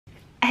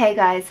Hey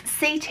guys,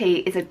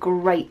 C2 is a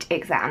great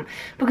exam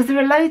because there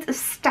are loads of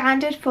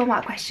standard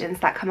format questions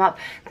that come up.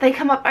 They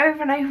come up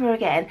over and over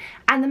again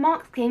and the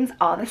mark schemes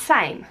are the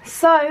same.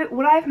 So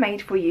what I've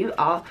made for you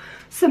are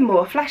some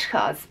more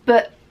flashcards,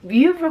 but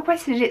you've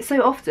requested it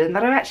so often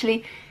that I've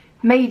actually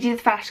made you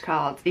the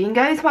flashcards. You can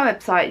go to my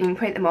website and you can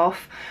print them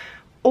off,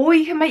 or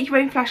you can make your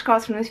own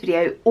flashcards from this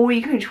video, or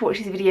you can just watch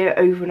this video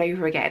over and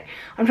over again.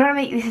 I'm trying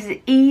to make this as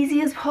easy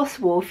as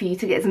possible for you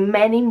to get as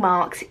many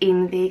marks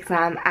in the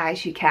exam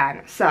as you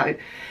can. So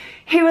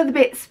here are the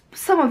bits,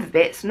 some of the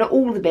bits, not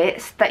all the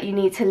bits, that you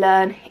need to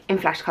learn in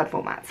flashcard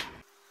format.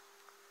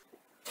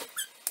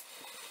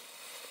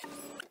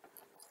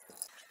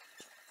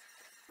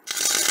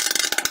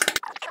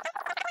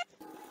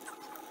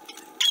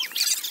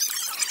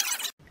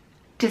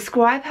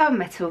 Describe how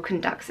metal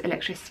conducts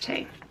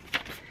electricity.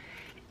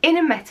 In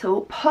a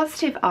metal,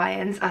 positive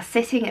ions are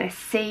sitting in a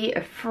sea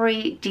of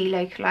free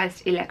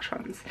delocalized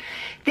electrons.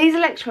 These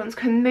electrons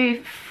can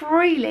move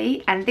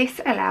freely and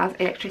this allows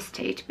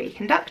electricity to be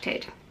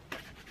conducted.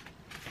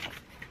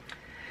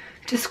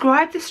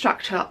 Describe the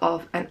structure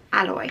of an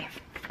alloy.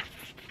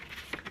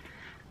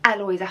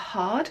 Alloys are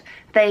hard,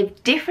 they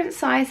have different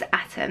size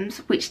atoms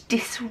which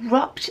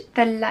disrupt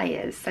the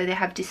layers, so they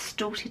have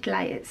distorted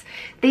layers.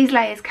 These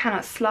layers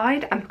cannot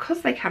slide, and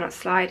because they cannot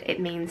slide it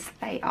means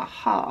they are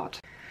hard.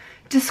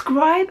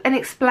 Describe and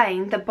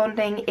explain the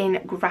bonding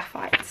in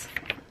graphite.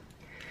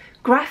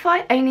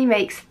 Graphite only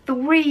makes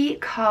 3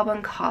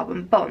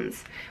 carbon-carbon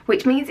bonds,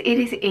 which means it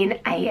is in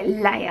a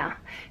layer.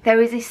 There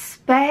is a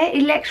spare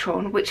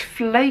electron which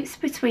floats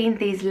between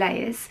these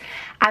layers,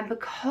 and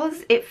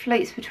because it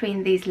floats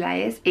between these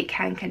layers, it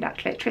can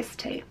conduct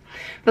electricity.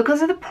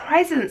 Because of the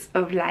presence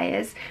of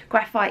layers,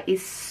 graphite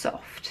is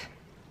soft.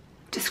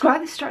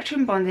 Describe the structure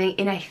and bonding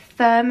in a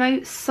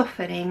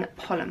thermo-softening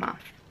polymer.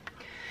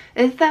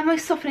 In a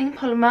thermo-softening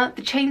polymer,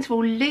 the chains are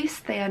all loose,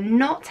 they are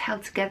not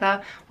held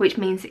together, which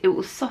means it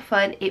will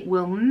soften, it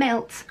will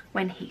melt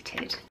when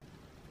heated.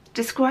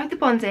 Describe the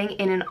bonding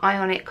in an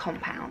ionic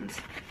compound.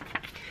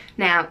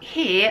 Now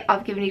here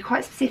I've given you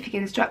quite specific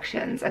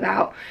instructions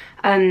about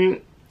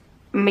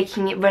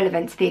making it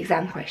relevant to the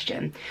exam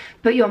question,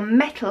 but your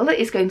metal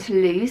is going to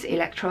lose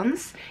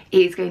electrons,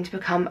 it is going to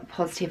become a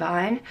positive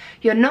ion.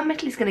 Your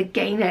non-metal is going to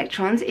gain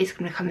electrons, it's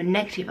going to become a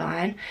negative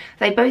ion.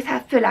 They both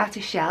have full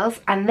outer shells,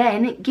 and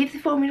then give the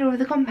formula of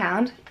the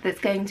compound that's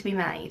going to be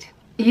made.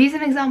 Use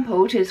an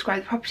example to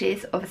describe the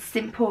properties of a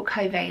simple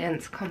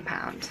covalent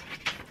compound.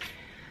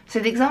 So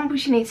the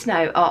examples you need to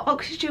know are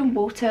oxygen,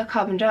 water,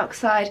 carbon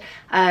dioxide,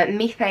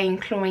 methane,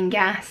 chlorine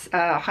gas,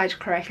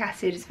 hydrochloric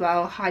acid as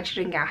well,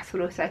 hydrogen gas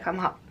will also come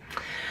up.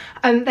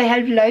 They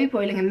have low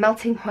boiling and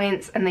melting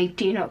points and they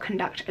do not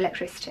conduct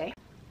electricity.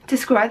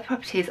 Describe the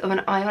properties of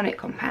an ionic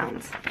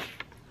compound.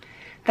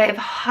 They have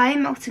high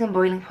melting and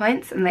boiling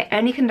points and they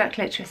only conduct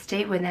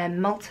electricity when they are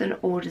molten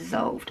or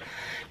dissolved.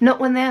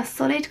 Not when they are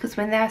solid, because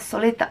when they are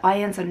solid the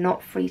ions are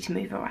not free to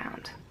move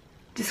around.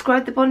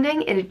 Describe the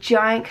bonding in a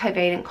giant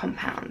covalent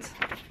compound.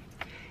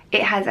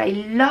 It has a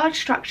large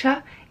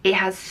structure, it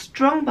has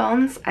strong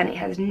bonds, and it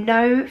has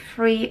no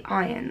free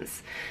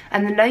ions.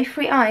 And the no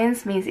free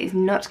ions means it is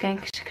not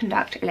going to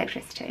conduct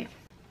electricity.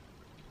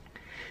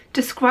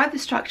 Describe the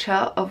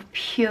structure of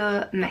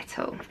pure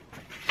metal.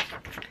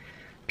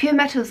 Pure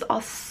metals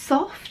are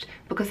soft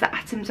because the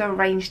atoms are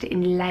arranged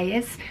in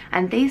layers,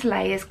 and these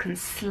layers can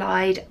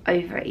slide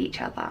over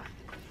each other.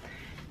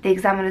 The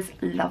examiners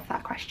love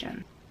that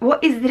question.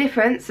 What is the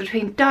difference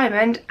between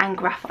diamond and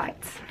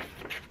graphite?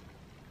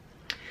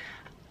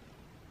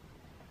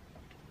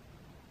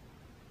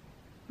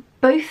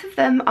 Both of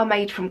them are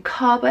made from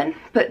carbon,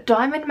 but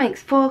diamond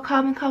makes 4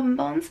 carbon-carbon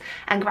bonds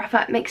and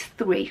graphite makes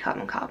 3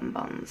 carbon-carbon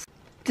bonds.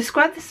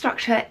 Describe the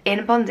structure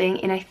in bonding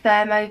in a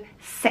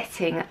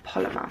thermosetting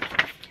polymer.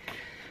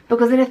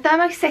 Because in a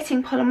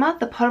thermosetting polymer,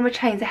 the polymer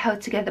chains are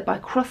held together by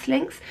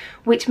crosslinks,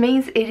 which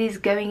means it is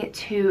going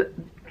to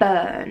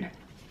burn.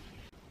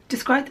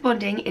 Describe the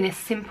bonding in a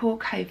simple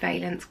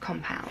covalent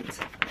compound.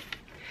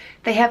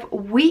 They have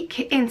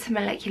weak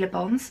intermolecular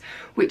bonds,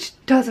 which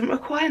doesn't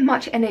require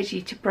much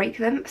energy to break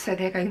them, so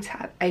they're going to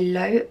have a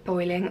low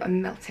boiling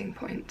and melting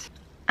point.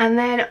 And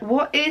then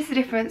what is the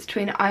difference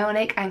between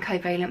ionic and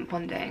covalent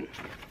bonding?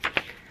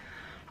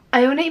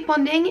 Ionic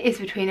bonding is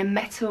between a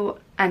metal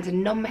and a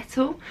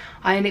non-metal.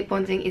 Ionic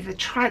bonding is a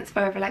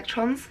transfer of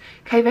electrons.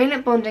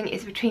 Covalent bonding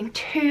is between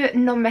 2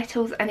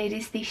 non-metals and it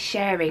is the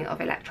sharing of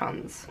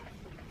electrons.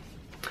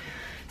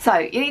 So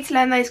you need to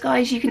learn those,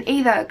 guys. You can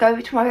either go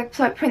over to my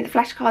website, print the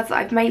flashcards that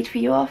I've made for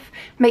you off,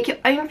 make your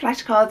own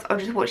flashcards, or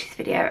just watch this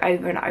video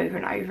over and over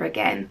and over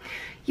again.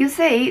 You'll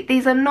see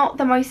these are not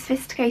the most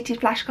sophisticated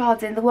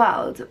flashcards in the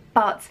world,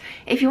 but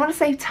if you want to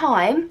save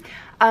time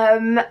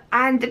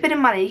and a bit of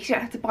money, because you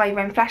don't have to buy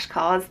your own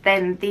flashcards,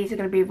 then these are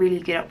going to be a really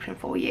good option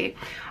for you.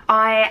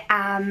 I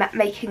am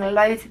making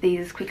loads of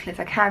these as quickly as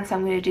I can, so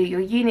I'm going to do your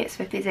units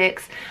for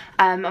physics.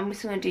 I'm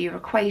also going to do your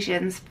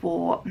equations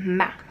for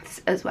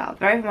maths as well.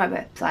 They're over my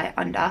website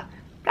under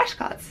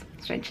flashcards,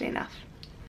 strangely enough.